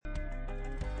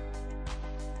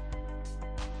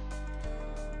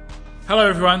Hello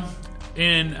everyone.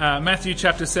 In Matthew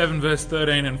chapter 7 verse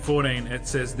 13 and 14 it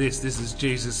says this is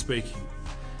Jesus speaking.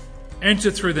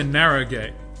 Enter through the narrow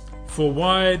gate, for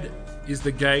wide is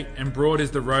the gate and broad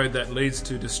is the road that leads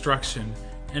to destruction,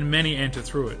 and many enter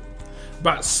through it.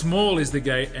 But small is the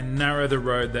gate and narrow the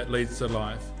road that leads to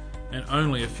life, and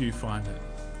only a few find it.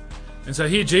 And so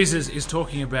here Jesus is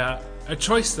talking about a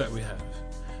choice that we have,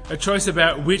 a choice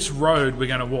about which road we're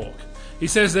going to walk. He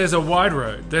says there's a wide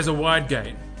road, there's a wide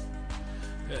gate.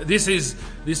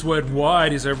 This word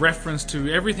wide is a reference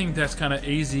to everything that's kind of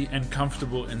easy and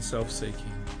comfortable and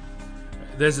self-seeking.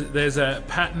 There's a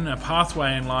pattern, a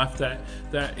pathway in life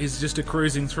that is just a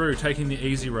cruising through, taking the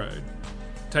easy road,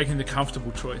 taking the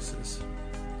comfortable choices.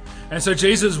 And so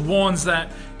Jesus warns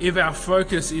that if our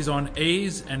focus is on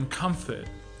ease and comfort,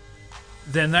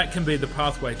 then that can be the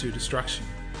pathway to destruction.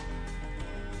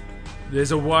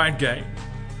 There's a wide gate,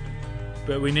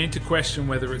 but we need to question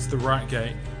whether it's the right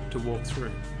gate to walk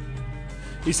through.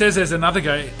 He says there's another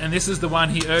gate, and this is the one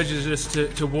he urges us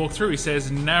to walk through. He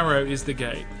says narrow is the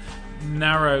gate,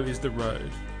 narrow is the road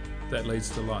that leads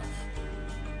to life.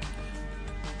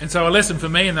 And so a lesson for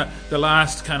me in the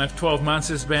last kind of 12 months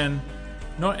has been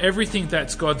not everything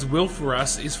that's God's will for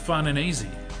us is fun and easy.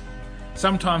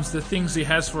 Sometimes the things he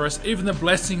has for us, even the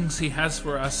blessings he has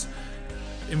for us,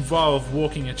 involve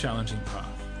walking a challenging path.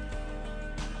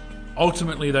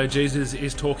 Ultimately, though, Jesus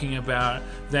is talking about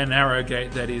the narrow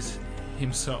gate that is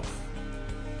himself.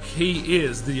 He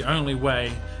is the only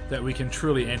way that we can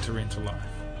truly enter into life.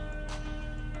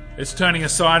 It's turning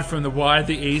aside from the wide,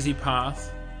 the easy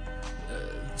path,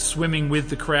 swimming with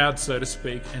the crowd, so to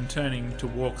speak, and turning to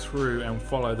walk through and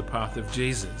follow the path of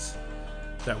Jesus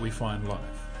that we find life.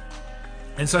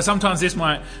 And so sometimes this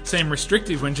might seem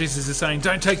restrictive when Jesus is saying,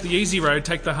 don't take the easy road,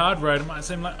 take the hard road. It might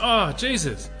seem like, oh,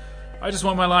 Jesus, I just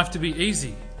want my life to be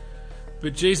easy.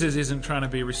 But Jesus isn't trying to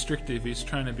be restrictive, he's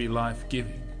trying to be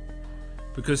life-giving,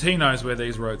 because he knows where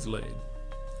these roads lead.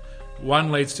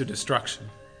 One leads to destruction.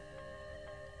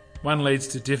 One leads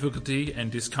to difficulty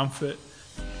and discomfort,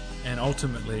 and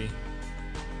ultimately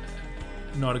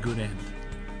not a good end.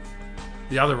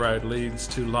 The other road leads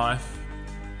to life,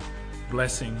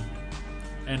 blessing,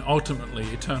 and ultimately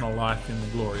eternal life in the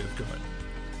glory of God.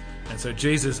 And so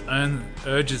Jesus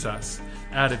urges us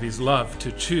out of his love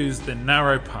to choose the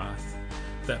narrow path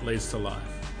that leads to life.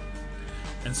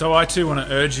 And so I too want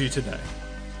to urge you today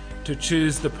to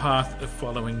choose the path of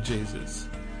following Jesus,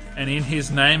 and in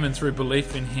his name and through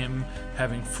belief in him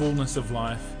having fullness of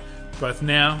life, both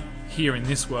now, here in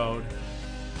this world,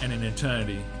 and in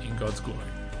eternity in God's glory.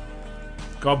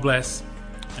 God bless,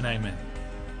 and amen.